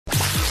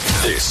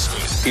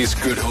This is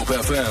Good Hope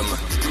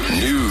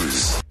FM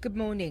News. Good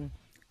morning.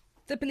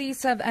 The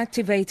police have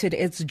activated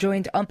its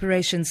joint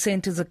operation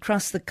centers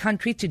across the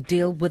country to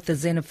deal with the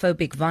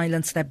xenophobic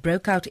violence that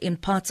broke out in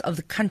parts of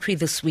the country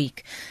this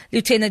week.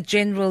 Lieutenant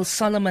General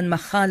Solomon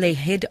Mahale,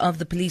 head of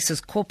the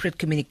police's corporate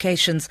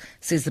communications,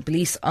 says the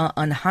police are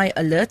on high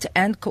alert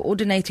and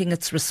coordinating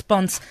its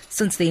response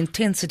since the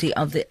intensity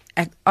of the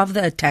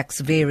attacks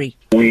vary.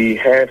 We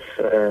have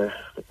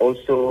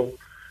also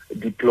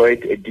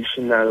deployed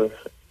additional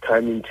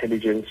crime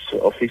intelligence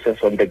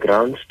officers on the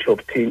ground to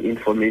obtain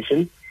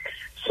information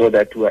so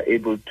that we are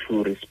able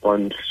to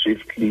respond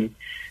swiftly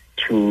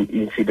to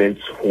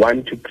incidents,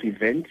 one, to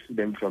prevent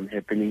them from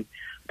happening,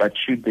 but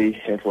should they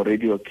have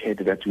already occurred,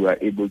 that we are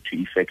able to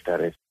effect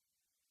arrest.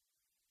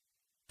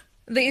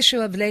 The issue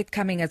of late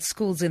coming at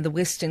schools in the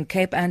Western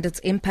Cape and its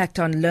impact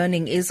on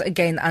learning is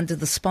again under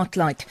the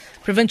spotlight.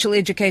 Provincial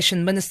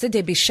Education Minister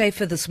Debbie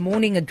Schaefer this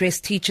morning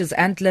addressed teachers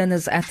and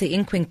learners at the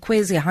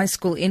Inkwenkwezi High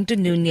School in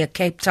Dunoon near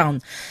Cape Town.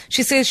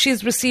 She says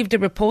she's received a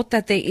report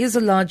that there is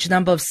a large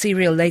number of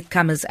serial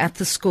latecomers at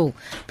the school.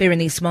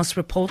 Berenice Moss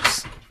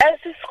reports. As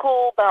the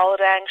school bell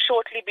rang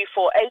shortly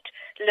before 8,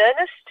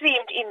 learners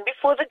streamed in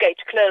before the gate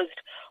closed.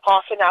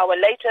 Half an hour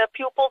later,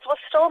 pupils were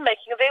still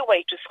making their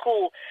way to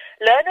school.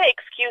 Learner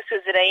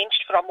excuses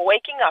ranged from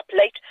waking up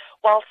late,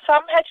 while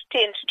some had to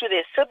tend to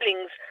their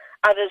siblings.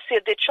 Others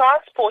said their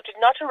transport did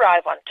not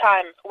arrive on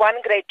time. One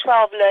grade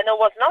 12 learner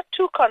was not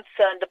too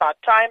concerned about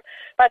time,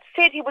 but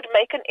said he would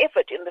make an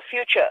effort in the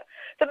future.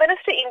 The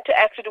minister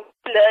interacted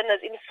with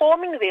learners,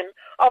 informing them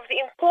of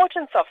the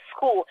importance of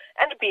school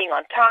and being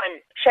on time.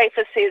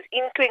 Schaefer says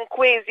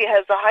Inkwenkwezi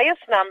has the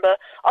highest number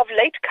of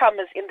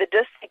latecomers in the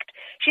district.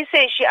 She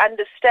says she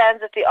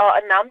understands that there are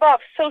a number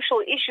of social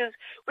issues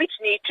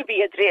which need to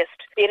be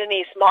addressed.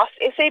 Berenice Moss,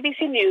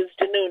 SABC News,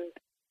 Dunoon.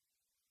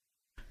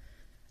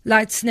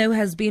 Light snow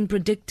has been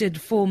predicted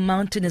for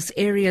mountainous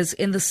areas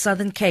in the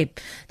Southern Cape.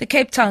 The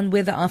Cape Town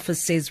Weather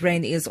Office says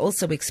rain is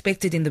also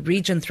expected in the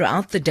region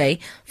throughout the day.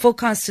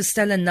 Forecaster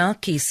Stella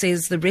Naki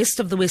says the rest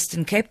of the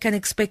Western Cape can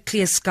expect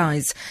clear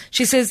skies.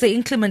 She says the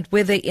inclement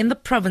weather in the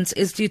province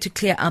is due to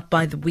clear up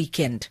by the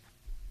weekend.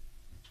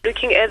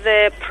 Looking at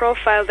the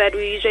profile that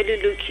we usually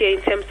look here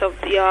in terms of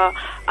your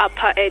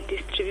upper air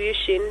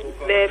distribution,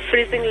 the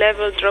freezing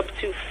level dropped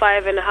to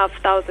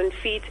 5,500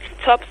 feet.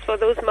 Tops for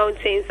those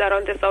mountains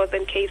around the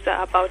Southern Cape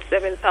are about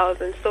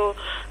 7,000. So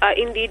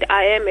indeed,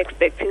 I am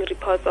expecting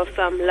reports of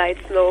some light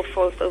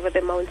snowfalls over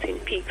the mountain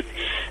peaks.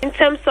 In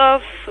terms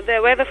of the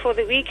weather for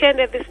the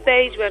weekend at this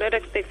stage, we're not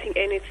expecting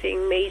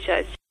anything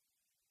major.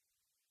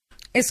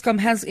 Eskom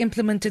has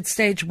implemented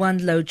Stage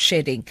 1 load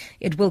shedding.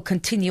 It will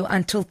continue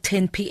until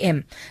 10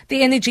 p.m.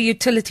 The energy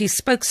utility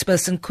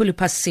spokesperson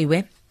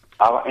Kulupasiwe.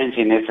 Our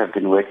engineers have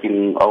been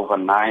working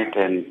overnight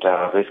and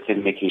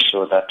basically making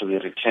sure that we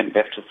return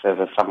back to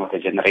service some of the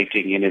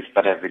generating units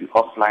that have been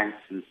offline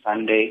since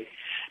Sunday.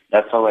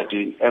 That's why we're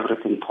doing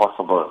everything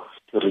possible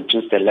to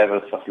reduce the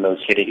levels of load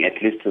shedding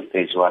at least to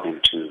Stage 1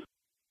 and 2.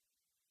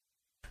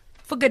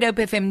 For Good Hope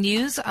FM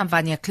News, I'm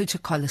Vanya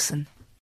Kluter-Collison.